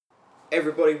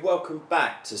Everybody, welcome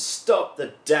back to Stop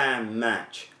the Damn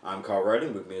Match. I'm Carl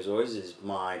Rowling. With me, as always, is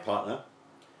my partner,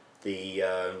 the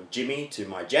Jimmy to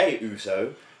my Jay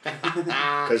Uso,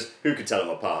 because who could tell them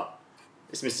apart?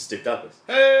 It's Mr. Steve Douglas.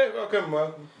 Hey, welcome.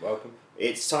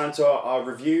 It's time to our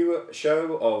review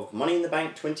show of Money in the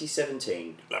Bank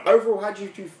 2017. Overall, how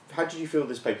did you feel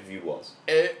this pay-per-view was?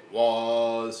 It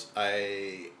was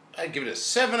I'd give it a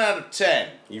 7 out of 10.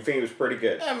 You think it was pretty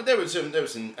good? Yeah, but there was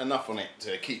enough on it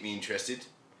to keep me interested.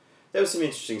 There were some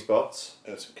interesting spots.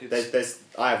 There was some kids.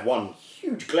 I have one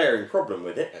huge glaring problem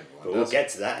with it, Everyone but we'll does. get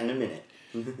to that in a minute.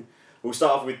 We'll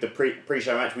start off with the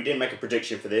pre-show match. We didn't make a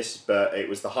prediction for this, but it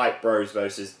was the Hype Bros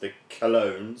versus the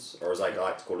Colones, or as I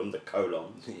like to call them, the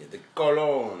Colons, Yeah, the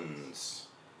Colons.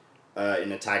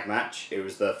 in a tag match. It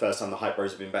was the first time the Hype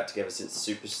Bros have been back together since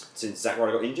Zack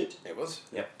Ryder got injured. It was.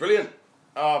 Yep. Brilliant.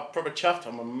 Proper chuffed.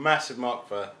 I'm a massive mark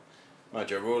for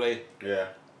Mojo Rawley. Yeah.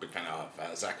 Big fan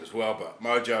of Zach as well, but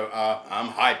Mojo, I'm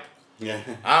hype. Yeah.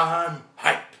 I'm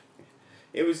hype.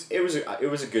 It was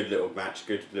a good little match.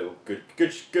 Good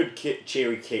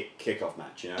cheery kick-off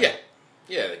match. You know.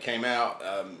 Yeah, they came out.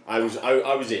 I was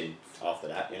in after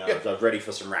that. You know. Yeah. I was ready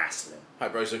for some wrestling.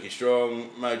 Hype Bros looking strong.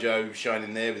 Mojo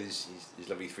shining there with his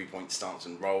lovely 3-point stance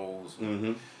and rolls.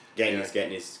 Mm-hmm.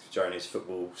 Showing his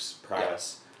football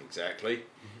prowess. Yeah, exactly.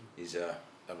 He's a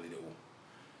lovely little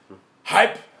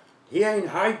hype. He ain't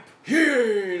hype. He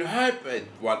ain't hype.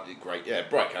 Great. Yeah,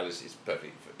 Bright Colours is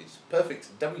perfect. It's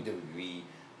perfect WWE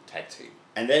tag team.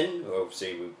 And then,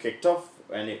 obviously, we kicked off,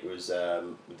 and it was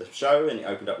the show, and it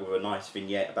opened up with a nice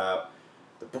vignette about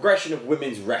the progression of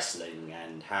women's wrestling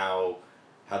and how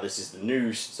this is the new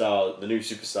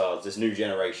superstars, this new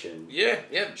generation. Yeah.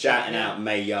 Shouting out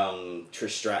Mae Young,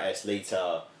 Trish Stratus,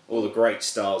 Lita, all the great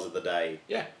stars of the day.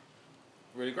 Yeah.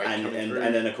 Really great. And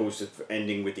then, of course,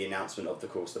 ending with the announcement of,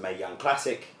 the Mae Young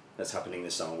Classic that's happening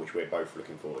this summer, which we're both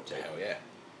looking forward to. Hell yeah.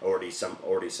 Already some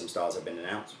stars have been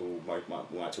announced. We might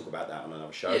talk about that on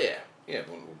another show. Yeah.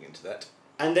 We'll get into that.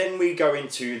 And then we go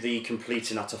into the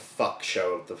complete and utter fuck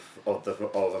show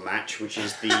of a match, which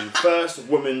is the first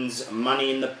women's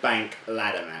Money in the Bank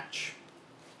ladder match.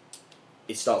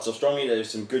 It starts off strongly. There's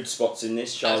some good spots in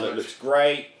this. Charlotte looks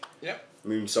great. Yep.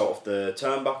 Moonsault off the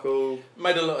turnbuckle.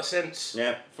 Made a lot of sense.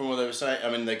 Yeah. From what they were saying. I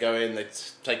mean, they go in, they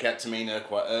take out Tamina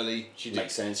quite early.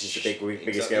 Makes sense. She's the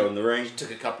biggest girl in the ring. She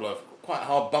took a couple of quite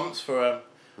hard bumps for a.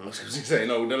 I was going to say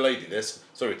an older lady. This,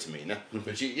 sorry, Tamina,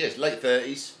 but she's late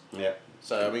 30s. Yeah.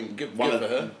 So I mean, good for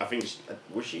her. I think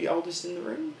was she oldest in the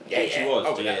ring? I Yeah, think she was.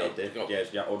 Oh,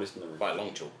 she's oldest in the ring. By a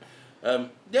long chalk. I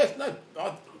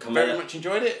Come very on. much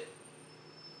enjoyed it.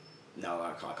 No,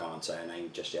 I can't say her name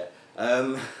just yet.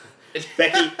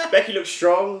 Becky looked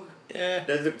strong. Yeah.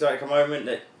 There looked like a moment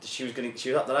that she was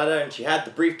up the ladder and she had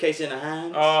the briefcase in her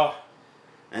hand. Oh,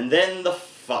 And then the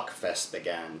fuck fest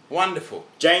began. wonderful.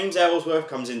 James Ellsworth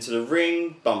comes into the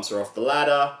ring, bumps her off the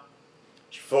ladder.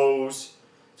 She falls.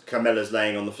 Carmella's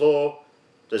laying on the floor.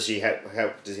 Does he help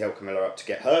Carmella up to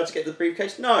get the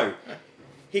briefcase? No.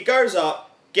 He goes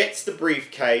up, gets the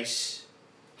briefcase,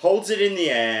 holds it in the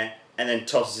air, and then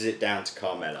tosses it down to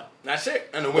Carmella. That's it.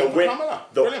 And a win for Carmella.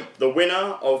 Brilliant. The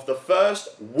winner of the first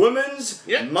women's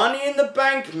Yep. Money in the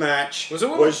Bank match Was a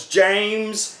woman. was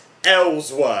James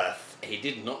Ellsworth. He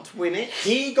did not win it.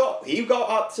 He got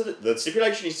up to the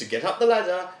stipulation is to get up the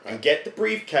ladder and get the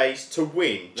briefcase to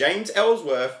win. James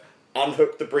Ellsworth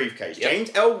unhooked the briefcase. Yep.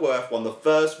 James Ellsworth won the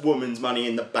first woman's Money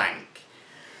in the Bank.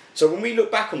 So when we look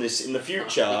back on this in the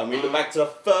future and we look back to the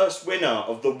first winner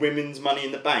of the women's Money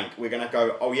in the Bank, we're going to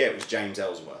go, oh yeah, it was James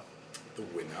Ellsworth. The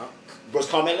winner. Was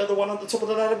Carmella the one on the top of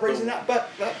the ladder raising that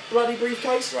bloody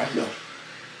briefcase? Right. No.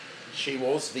 She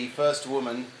was the first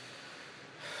woman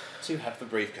to have the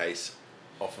briefcase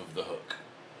off of the hook.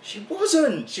 She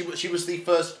wasn't. She was the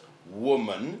first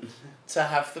woman to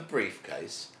have the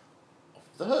briefcase off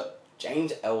the hook.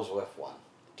 James Ellsworth won.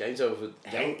 James Ellsworth,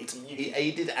 he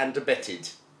aided and abetted.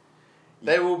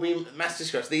 There will be mass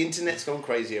discussion. The internet's gone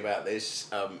crazy about this.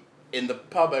 In the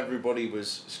pub, everybody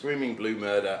was screaming blue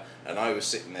murder, and I was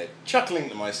sitting there chuckling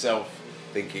to myself,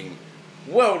 thinking,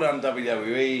 well done,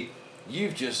 WWE.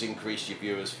 You've just increased your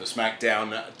viewers for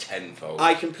SmackDown tenfold.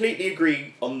 I completely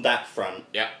agree on that front.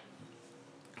 Yeah.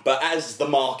 But as the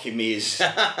mark in me is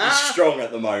strong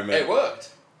at the moment, It worked.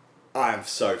 I am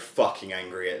so fucking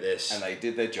angry at this. And they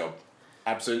did their job.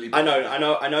 Absolutely. I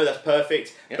know that's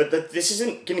perfect, Yep. but this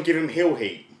isn't going to give him heel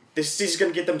heat. This is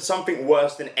going to give them something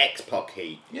worse than X-Pac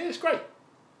heat. Yeah, it's great.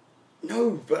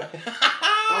 No, but...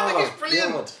 I think it's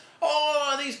brilliant. God.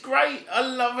 Oh, he's great. I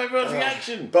love everyone's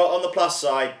reaction. But on the plus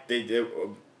side,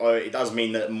 it does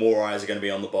mean that more eyes are going to be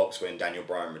on the box when Daniel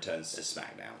Bryan returns to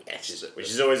SmackDown. Yes. Which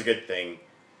is always a good thing.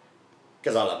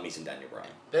 Because I love me some Daniel Bryan.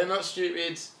 They're not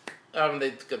stupid.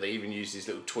 They even used his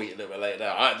little tweet a little bit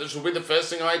later. This will be the first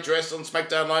thing I address on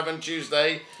SmackDown Live on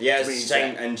Tuesday. Yeah,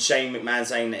 Shane McMahon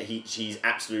saying that he's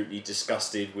absolutely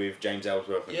disgusted with James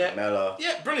Ellsworth and Carmella.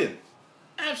 Yeah, brilliant.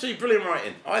 Absolutely brilliant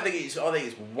writing. I think it's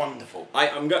wonderful.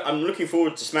 I'm looking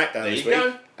forward to SmackDown this week.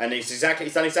 Go. And he's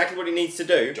done exactly what he needs to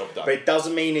do. Job done. But it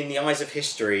doesn't mean in the eyes of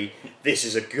history this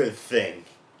is a good thing.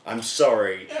 I'm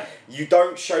sorry. Yeah. You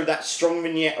don't show that strong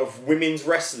vignette of women's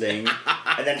wrestling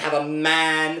and then have a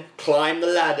man climb the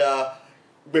ladder.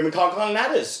 Women can't climb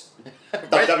ladders.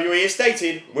 WWE has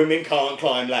stated women can't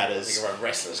climb ladders. I think about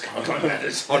wrestlers can't climb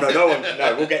ladders. Oh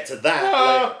no, we'll get to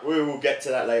that. We will get to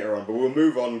that later on, but we'll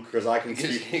move on because I can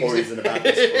speak poison about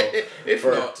this If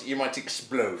not, you might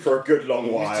explode. for a good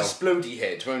long while. Explodey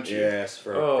head, won't you? Yes,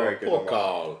 for a very good poor long while.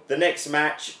 Carl. The next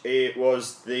match, it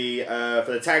was the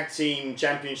for the tag team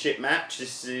championship match.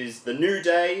 This is the New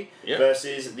Day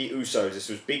versus the Usos. This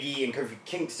was Big E and Kofi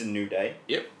Kingston New Day.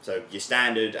 Yep. So your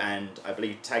standard and I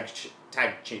believe tag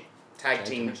team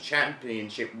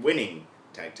championship winning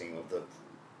tag team of the.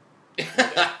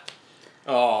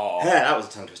 Oh, Yeah, that was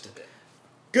a tongue twister.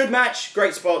 Good match,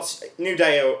 great spots. New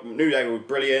Day were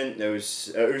brilliant. There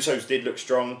was Usos did look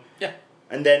strong. Yeah.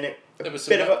 And then There was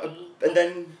bit some- of a and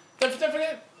then don't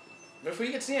forget, before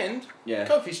you get to the end, Yeah.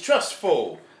 Kofi's trust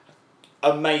fall.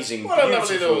 amazing, What a beautiful.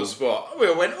 lovely little spot. We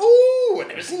all went, ooh, I've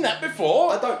never seen that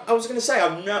before. I was going to say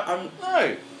I'm No.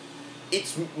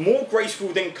 it's more graceful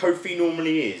than Kofi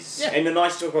normally is. Yeah. In a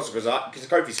nice little because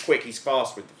Kofi's quick, he's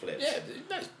fast with the flips. Yeah,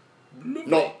 that's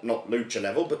lovely. Not lucha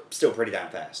level, but still pretty damn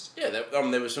fast. Yeah,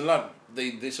 there was some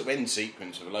the sort of end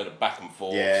sequence of a load of back and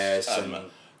forth. Yes,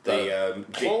 the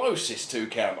closest 2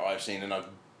 count that I've seen in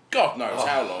God knows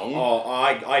how long. Oh,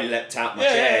 I leapt out my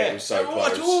chair. It was so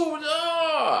close.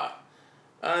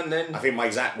 And then I think my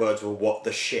exact words were "What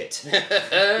the shit."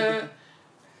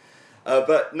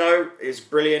 But no, it's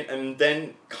brilliant, and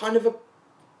then kind of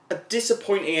a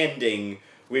disappointing ending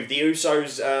with the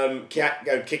Usos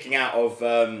kicking out of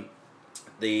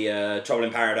the Trouble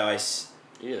in Paradise.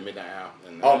 Yeah, the midnight hour.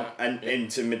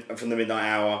 From the midnight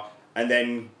hour, and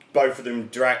then both of them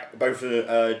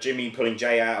Jimmy pulling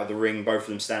Jay out of the ring, both of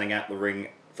them standing out the ring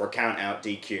for a count out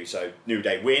DQ. So New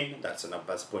Day win. That's a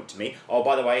point to me. Oh,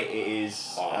 by the way, it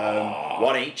is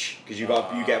 1 each because you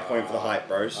get a point for the hype,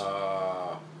 bros.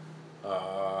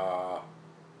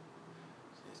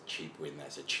 It's a cheap win.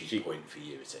 That's a cheap point for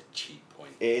you. It's a cheap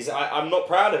point. It is. I'm not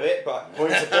proud of it, but a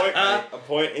point's a point. Mate. A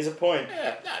point is a point.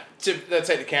 Yeah, they'll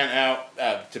take the count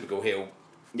out. Typical heel.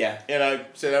 Yeah.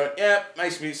 So they went, yeah,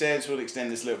 makes complete sense. We'll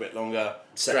extend this a little bit longer.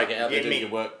 So, drag it out. They're doing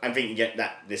good work. I think you get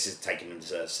that. This is taking them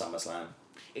to SummerSlam.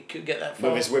 It could get that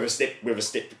far. With a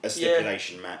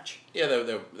stipulation match. Yeah,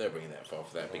 they're bringing that far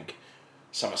for that big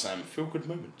SummerSlam feel good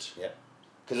moment. Yeah.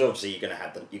 Because obviously you're gonna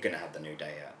have the New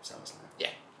Day at SummerSlam. Yeah.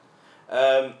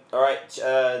 All right.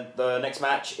 The next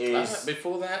match is.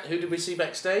 Before that, who did we see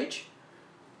backstage?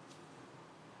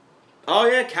 Oh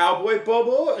yeah, Cowboy Bob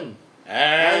Orton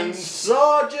and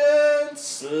Sergeant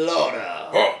Slaughter.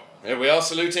 Oh, here we are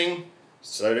saluting.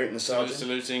 Saluting the sergeant.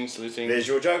 Saluting.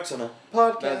 Visual jokes on a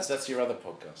podcast. That's your other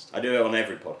podcast. I do it on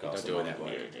every podcast. Don't do it that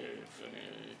way.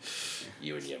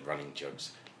 You and your running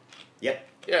jokes. Yep.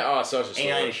 Yeah, Sergeant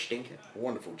Ain't I Slaughter. a stinker?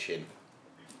 Wonderful chin.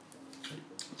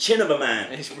 Chin of a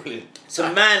man. It's brilliant. It's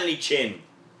a manly chin.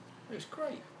 It was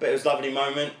great. But it was a lovely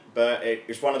moment. But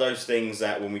it's one of those things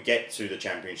that when we get to the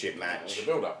championship match, The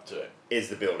build up to it. is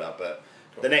the build up. But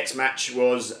the next match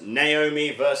was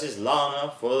Naomi versus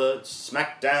Lana for the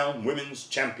SmackDown Women's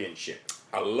Championship.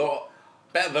 A lot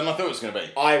better than I thought it was going to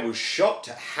be. I was shocked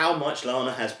at how much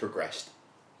Lana has progressed.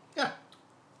 Yeah.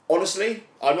 Honestly,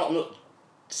 I'm not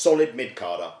solid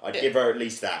mid-carder. I'd give her at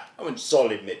least that. I mean,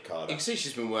 solid You mid-carder. can see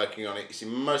she's been working on it. You see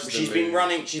most of the She's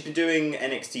moves- been doing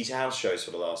NXT house shows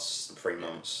for the last 3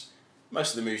 months.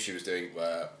 Most of the moves she was doing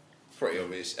were pretty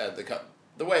obvious.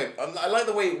 The way I like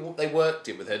the way they worked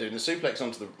it with her doing the suplex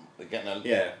onto the getting her.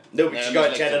 Yeah.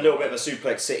 She had a little bit of a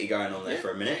suplex city going on there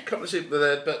for a minute. Couple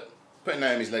of but putting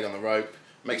Naomi's leg on the rope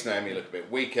makes Naomi look a bit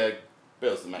weaker,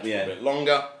 builds the match for a bit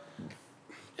longer.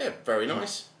 Yeah, very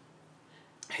nice.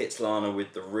 Hits Lana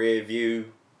with the rear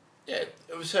view. Yeah,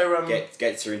 it was her.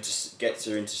 Gets her into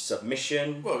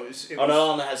submission. Well, it no, was,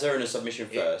 Lana has her in a submission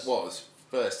first.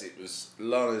 It was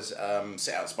Lana's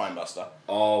sit out spine buster.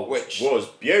 Oh, which was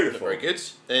Looked beautiful. very good.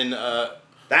 Then there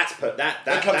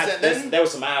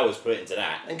was some hours put into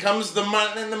that. and comes the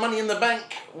money in the bank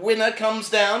winner comes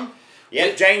down.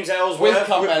 Yeah, James Ellsworth with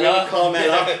Carmella.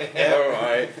 Carmella. Yeah, all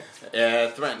right. Yeah,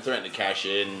 threatened to cash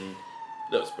in.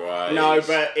 Little surprise. No,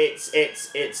 but it's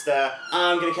the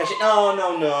I'm gonna cash it. No,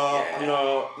 Yeah.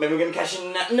 no. Maybe we're gonna cash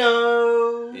in that.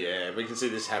 No. Yeah, we can see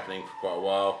this happening for quite a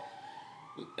while.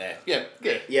 Yeah.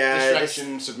 Yeah,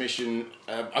 Distraction, submission.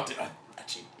 I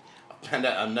found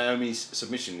out Naomi's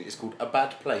submission is called A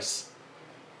Bad Place.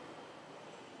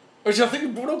 Which I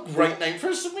think, what a great name for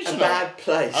a submission. A bad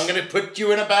place. I'm going to put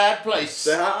you in a bad place.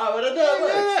 So how would I know?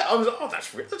 Yeah, I was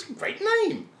like, that's a great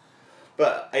name.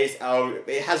 But it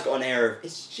has got an air of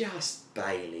it's just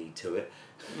Bailey to it.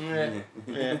 Yeah.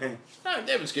 No,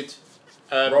 that was good.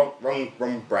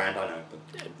 Wrong brand, I know. But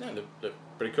Yeah, no, look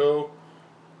pretty cool.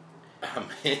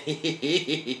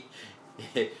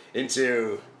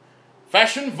 Into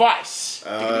Fashion Vice.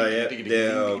 Yeah.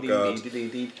 Oh god.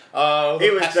 Oh,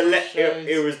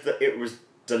 It was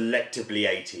delectably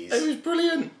 80s. It was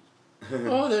brilliant.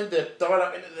 Oh, they're dialed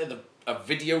up into a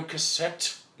video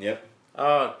cassette. Yep.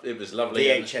 Oh, it was lovely.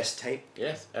 VHS tape.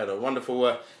 Yes, and a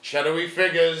wonderful shadowy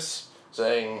figures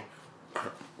saying,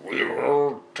 "We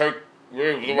will take.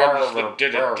 We're the ones that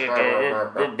did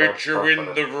it. We'll beat you in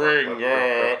the ring.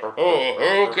 Oh,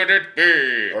 who could it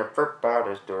be?"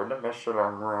 Everybody's doing the Michelin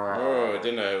Oh, I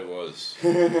didn't know who it was.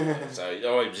 So,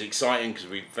 it was exciting because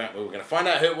we were going to find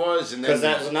out who it was, and then Because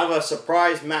that was another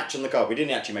surprise match on the card. We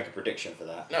didn't actually make a prediction for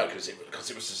that. no, because it was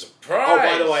a surprise. Oh,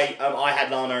 by the way, I had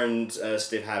Lana and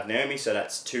Stiv have Naomi, so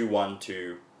that's 2-1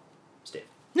 to Stiv.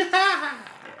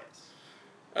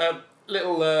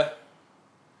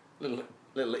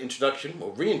 Little introduction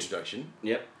or reintroduction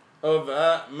Yep.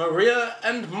 of Maria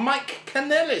and Mike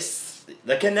Kanellis.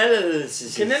 The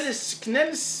Canellis.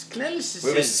 Kanellis.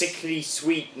 With a sickly,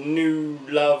 sweet, new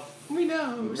love, We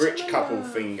know. rich couple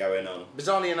thing going on.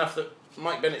 Bizarrely enough, that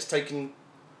Mike Bennett's taken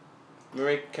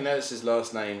Maria Kanellis'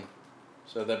 last name,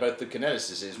 so they're both the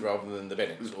Kanellises rather than the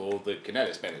Bennetts or the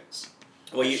Kanellis Bennetts.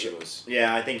 Well,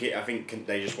 Yeah. I think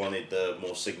they just wanted the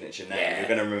more signature name. Yeah. You're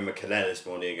going to remember Kanellis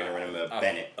more than you're going to remember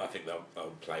Bennett. I think they'll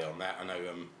play on that. I know.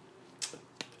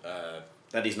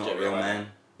 That he's not Jerry a real Howard-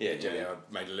 man. Yeah, Jelly Howard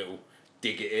made a little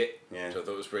dig at it, Yeah. which I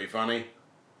thought was pretty funny.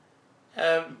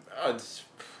 I don't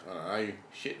know.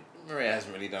 Shit, Maria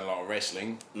hasn't really done a lot of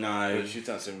wrestling. No. But she's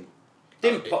done some.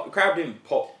 Crowd didn't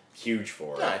pop huge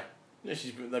for her. No. No,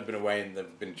 they've been away and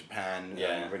they've been to Japan,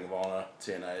 Yeah. Ring of Honor,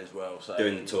 TNA as well. So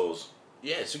Doing the tours.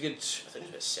 yeah, it's a good. I think it's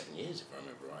about 7 years if I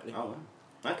remember rightly. Oh,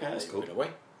 wow. Okay, that's They've cool. Been away.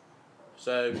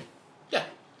 So yeah,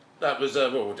 that was.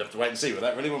 Well, we'll have to wait and see with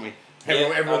that, really, won't we?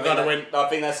 Everyone kind of went. I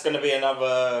think that's going to be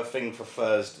another thing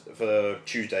for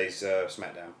Tuesday's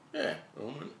SmackDown. Yeah.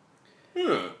 All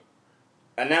right.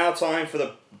 And now time for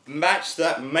the match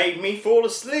that made me fall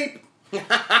asleep.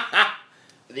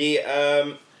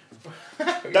 The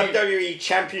WWE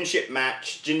Championship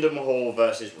match, Jinder Mahal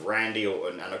versus Randy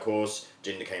Orton, and of course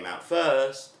Jinder came out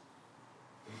first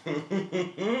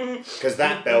because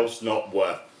that belt's not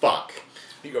worth fuck.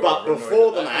 But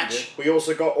before the match, we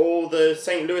also got all the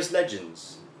St. Louis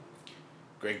legends.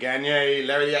 Greg Gagne,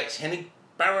 Larry the Axe Hennig,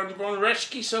 Baron Von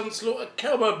Raschke, Son Slaughter,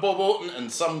 Cowboy Bob Orton,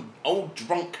 and some old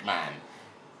drunk man.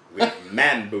 With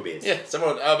man boobies. Yeah,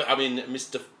 someone.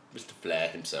 Mr. Flair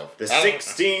himself. The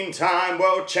 16-time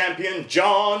world champion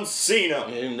John Cena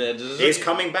is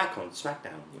coming back on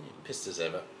SmackDown. Pissed as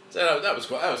ever. So that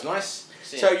was nice.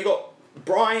 So you got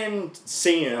Brian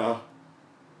Cena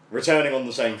returning on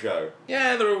the same show.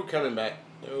 Yeah, they're all coming back.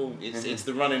 It's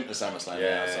the run into SummerSlam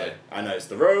now. So I know it's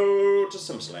the road to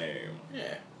SummerSlam.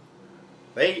 yeah.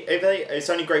 It's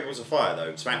only Great Balls of Fire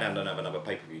though. SmackDown don't have another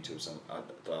pay per view till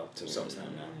SummerSlam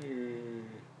now.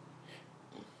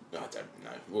 I don't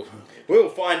know. We'll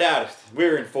find out.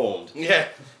 We're informed. Yeah.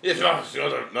 Yes, I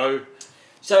don't know.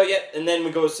 So yeah, and then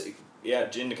we go.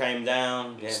 Jinder came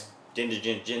down. Yeah, Jinder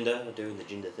doing the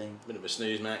Jinder thing. Bit of a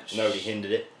snooze match. Nobody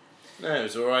hindered it. No, it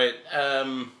was all right.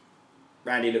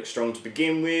 Randy looked strong to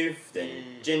begin with. Then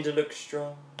Jinder looked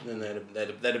strong. Then they had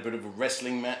a bit of a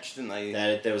wrestling match, didn't they?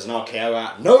 There was an RKO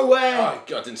out of nowhere. Oh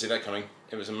God, I didn't see that coming.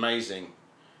 It was amazing.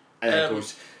 And then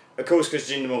of course, because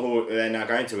Jinder Mahal, they're now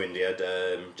going to India,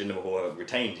 Jinder Mahal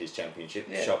retained his championship,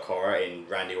 shock horror, in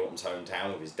Randy Orton's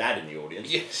hometown with his dad in the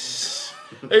audience. Yes.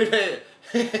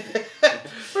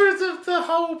 the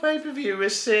whole pay-per-view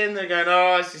was sitting there going,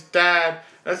 oh, it's his dad,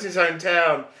 that's his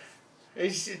hometown.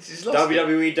 He's lost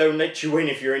WWE don't let you win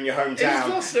if you're in your hometown.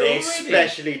 lost it They already.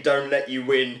 especially don't let you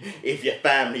win if your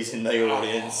family's in the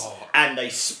audience and they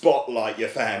spotlight your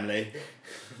family.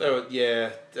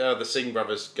 The Singh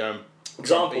brothers going.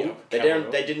 Example, they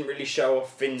didn't really show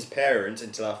off Finn's parents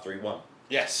until after he won.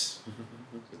 Yes.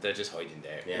 They're just hiding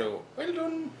there. Yeah. Well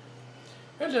done.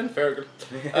 Well done, Fergal.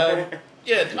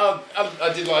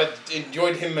 I did. I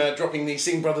enjoyed him dropping the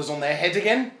Singh brothers on their head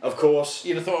again. Of course.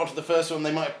 You'd have thought after the first one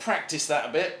they might have practiced that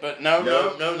a bit, but no.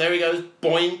 There he goes,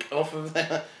 boink off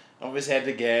of his head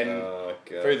again. Oh,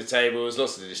 God. Through the tables,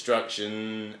 lots of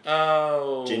destruction.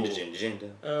 Oh,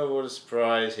 Ginger. Oh, what a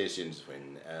surprise! Here's Ginger's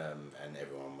win, and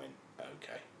everyone went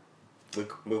okay.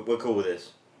 We're cool with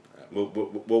this.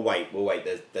 We'll wait.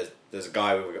 There's a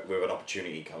guy with an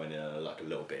opportunity coming in like a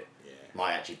little bit. Yeah.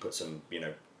 Might actually put some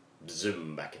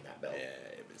zoom back in that belt. Yeah,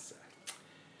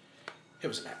 it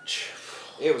was a match.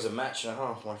 It was a match and a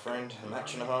half, my friend. A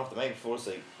match and a half that made me fall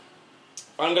asleep.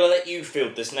 I'm gonna let you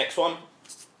field this next one.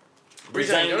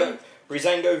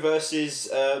 Breezango versus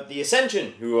the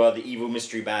Ascension, who are the evil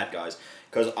mystery bad guys.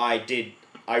 Because I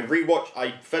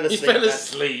fell asleep. You fell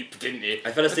asleep, didn't you?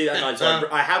 I fell asleep that night, so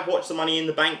I have watched the Money in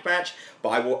the Bank match, but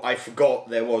I forgot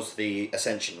there was the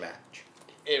Ascension match.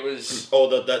 It was... Or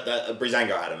the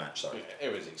Breezango had a match, sorry.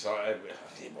 It was exciting.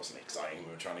 It wasn't exciting,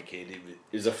 we were trying to kid.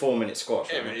 It was a 4-minute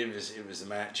squash, right? It was a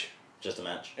match. Just a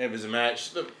match. It was a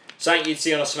match. Look, something you'd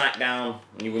see on a SmackDown.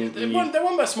 And you wouldn't... They won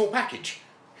by a small package.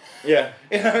 Yeah.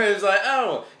 You know, it was like,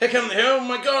 oh, oh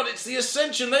my God, it's the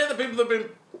Ascension. They're the people that have been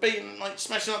beaten, like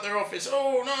smashing up their office.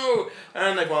 Oh no!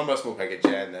 And they've won by a small package,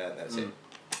 and that's it.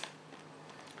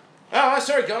 Oh,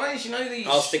 sorry guys, you know these.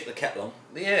 I'll stick the kettle on.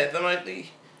 Yeah, the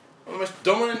most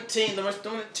dominant team in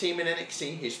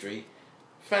NXT history.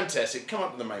 Fantastic. Come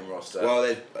up to the main roster.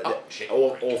 Well, shit.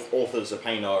 Authors of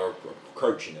Pain are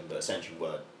approaching them, but Ascension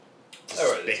were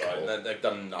despicable. They've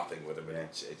done nothing with them. Yeah.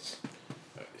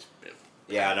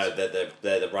 Yeah, I know.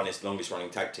 They're the longest running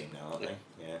tag team now, aren't they?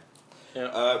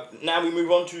 Yeah. Now we move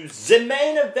on to the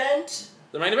main event.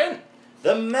 The main event.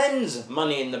 The men's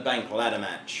Money in the Bank ladder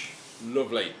match.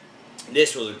 Lovely.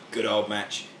 This was a good old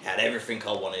match. Had everything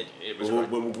I wanted. It was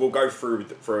we'll go through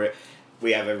it.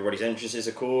 We have everybody's entrances,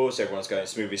 of course. Everyone's going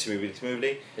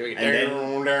smoothly. Here we go. And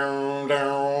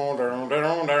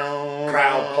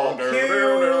crowd pop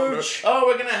huge. Oh,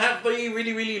 we're gonna have the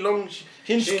really, really long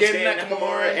Shinsuke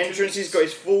Nakamura entrance. He's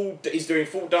doing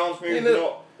full dance moves.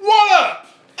 Wallop!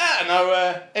 Out of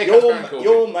nowhere.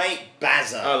 Your mate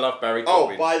Bazza. I love Barry Oh,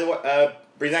 Corbin. by the way,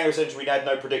 Breezango said we had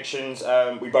no predictions.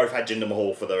 We both had Jinder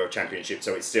Mahal for the championship,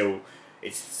 so it's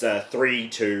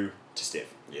 3-2 to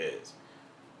Stiff. Yes.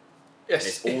 And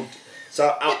it's all.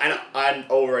 So and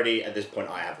already at this point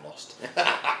I have lost.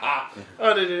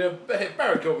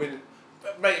 Barry Corbin,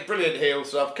 mate, brilliant heel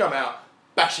stuff. Come out,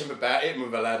 bash him about, hit him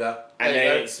with a ladder, and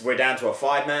then we're down to a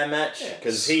 5-man match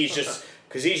because he's just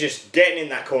getting in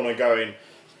that corner going,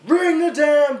 ring the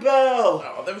damn bell.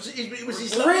 Oh, it was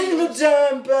his ring the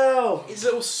damn bell. His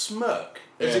little smirk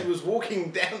as he was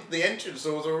walking down the entrance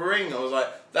towards a ring. I was like,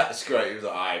 that's great. He was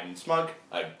like, I'm smug.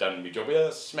 I've done my job here.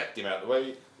 Smacked him out the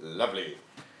way. Lovely.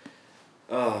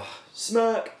 Oh,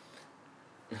 smirk.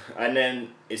 And then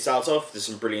it starts off, there's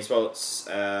some brilliant spots.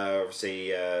 Obviously,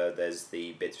 there's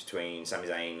the bits between Sami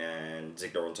Zayn and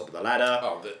Ziggler on top of the ladder.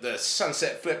 Oh, the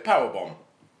sunset flip powerbomb.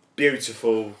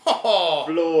 Beautiful.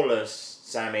 Flawless.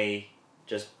 Sami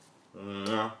just...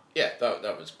 Yeah,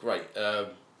 that was great.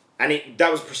 And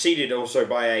that was preceded also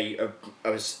by a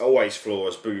always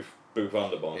flawless Booth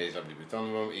Underbomb. Yeah, he's lovely Booth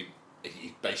Underbomb.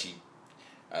 He basically...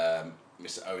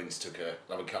 Mr. Owens took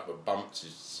another couple of bumps,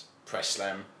 his press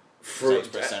slam through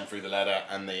the ladder,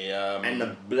 and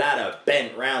the ladder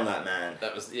bent round that man.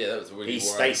 That was really.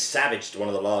 They savaged one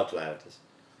of the large ladders.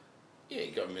 Yeah, he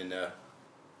got him in.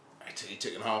 He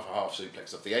took a half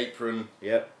suplex off the apron.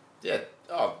 Yep. Yeah.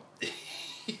 Oh,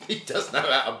 he does know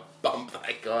how to bump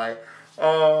that guy.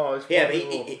 Oh, it's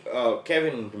but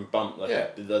Kevin can bump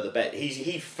the bet.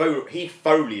 He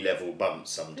Foley level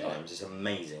bumps sometimes. Yeah. It's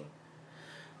amazing.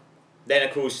 Then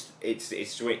of course it's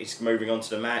moving on to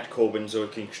the match. Corbin's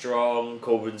looking strong.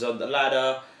 Corbin's on the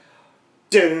ladder.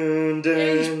 Dun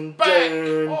dun. He's back.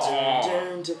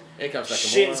 Dun, dun. Here comes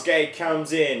Nakamura. Shinsuke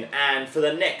comes in, and for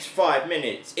the next 5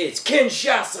 minutes, it's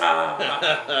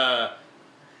Kinshasa.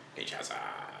 Kinshasa.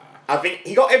 I think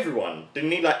he got everyone,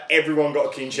 didn't he? Like everyone got a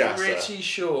Kinshasa. Pretty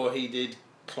sure he did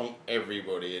clonk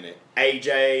everybody in it.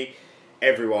 AJ,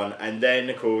 everyone, and then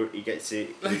of course he gets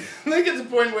it. They get to the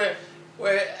point where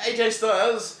AJ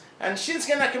Styles and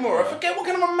Shinsuke Nakamura, forget what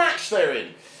kind of a match they're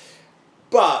in.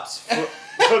 But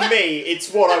for me,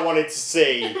 it's what I wanted to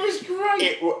see. It was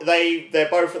great. They're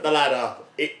both at the ladder.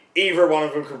 Either one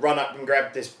of them could run up and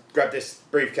grab this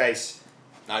briefcase.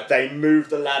 No. They move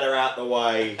the ladder out the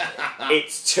way.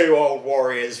 It's 2 old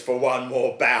warriors for one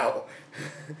more bout.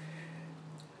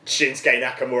 Shinsuke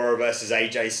Nakamura versus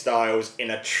AJ Styles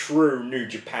in a true New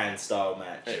Japan style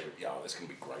match. This can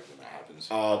be great when that happens.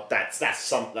 Oh, that's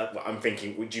something that I'm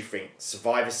thinking. Would you think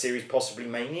Survivor Series, possibly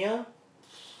Mania?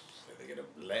 There they They're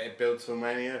gonna let it build to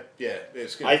Mania. Yeah,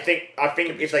 it's good. I think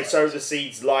if they sow the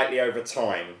seeds lightly over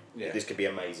time, Yeah. this could be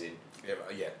amazing.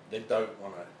 Yeah, they don't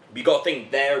want to. You got to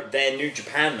think their New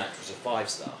Japan match was a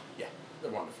 5-star. Yeah,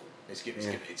 they're wonderful. It's gonna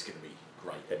be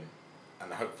great,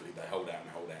 and hopefully they hold out and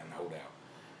hold out and hold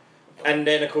out. And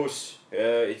then of course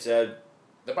it's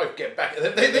They both get back.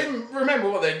 They didn't remember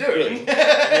what they're doing. and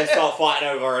then start fighting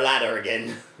over a ladder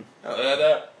again.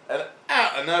 And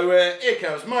out of nowhere, here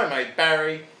comes my mate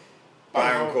Barry.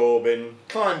 Baron Corbin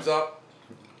Climbs up,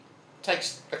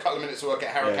 takes a couple of minutes to work out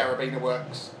how a Yeah. carabiner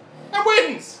works, and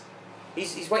wins!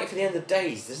 He's waiting for the end of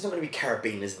days. There's not going to be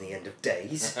carabiners in the end of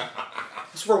days.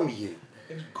 What's wrong with you?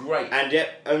 It was great. And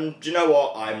do you know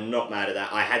what? I'm not mad at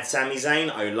that. I had Sami Zayn.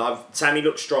 Sami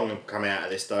looked strong coming out of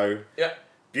this though. Yeah.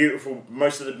 Beautiful.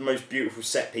 Most of the most beautiful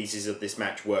set pieces of this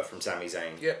match were from Sami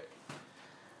Zayn. Yeah.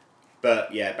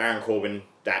 But yeah, Baron Corbin.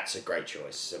 That's a great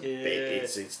choice.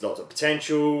 It's lots of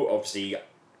potential. Obviously,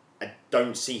 I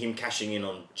don't see him cashing in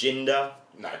on Jinder.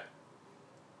 No.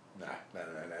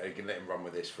 You can let him run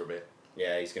with this for a bit.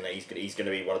 Yeah, he's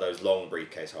gonna be one of those long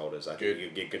briefcase holders. I Good.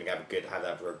 think you're gonna have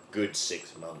that for a good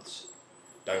 6 months.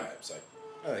 I Don't. hope so.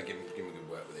 I think give him good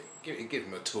work with it. Give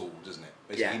him a tool, doesn't it?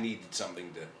 Basically, Yeah. he needed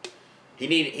something to. He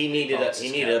needed Enhance a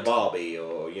his a Barbie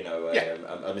or a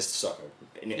Mr. Socko.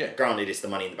 And Yeah. Granted, it's the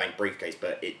Money in the Bank briefcase,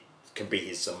 but it can be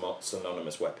his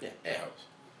synonymous weapon. Yeah, it helps.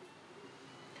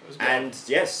 And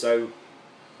yes, so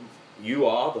you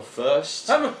are the first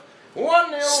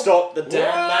 1-0. Stop the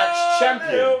Damn Match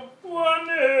champion.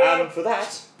 1-0. And for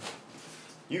that,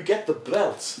 you get the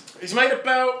belt. He's made a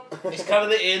belt. He's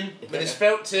coloured it in with his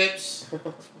felt tips.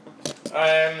 I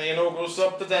am the inaugural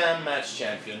Stop the Damn Match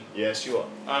champion. Yes, you are.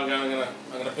 I'm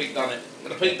gonna Pete Dunne it. I'm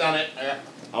gonna Pete Dunne it. Yeah.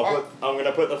 I'm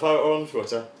gonna put the photo on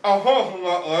Twitter.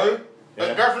 Unfortunately, Yeah.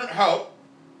 it doesn't help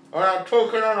when I'm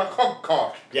talking on a cob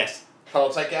cart. Yes. So I'll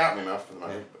take it out of my mouth for the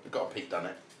moment. I've got a Pete Dunne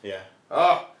it. Yeah.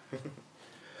 Oh.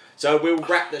 So we'll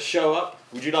wrap the show up.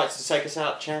 Would you like to take us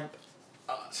out, champ?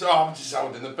 So I'm just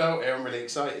holding the belt here. I'm really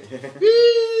excited.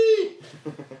 Whee!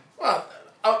 Well,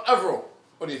 overall,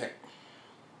 what do you think?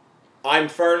 I'm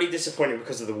thoroughly disappointed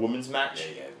because of the women's match,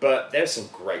 Yeah. but there's some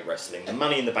great wrestling. The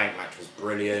Money in the Bank match was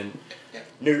brilliant. Yeah.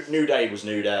 New Day was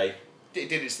New Day. It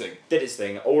did its thing. Did its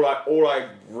thing.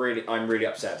 I'm really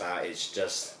upset about is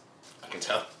just I can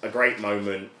tell. a great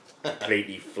moment,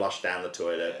 completely flushed down the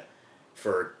toilet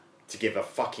to give a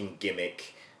fucking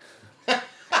gimmick.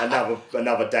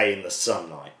 another day in the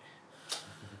sunlight.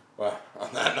 Well,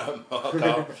 on that note, Mark,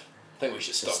 I think we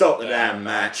should Stop the damn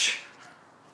match.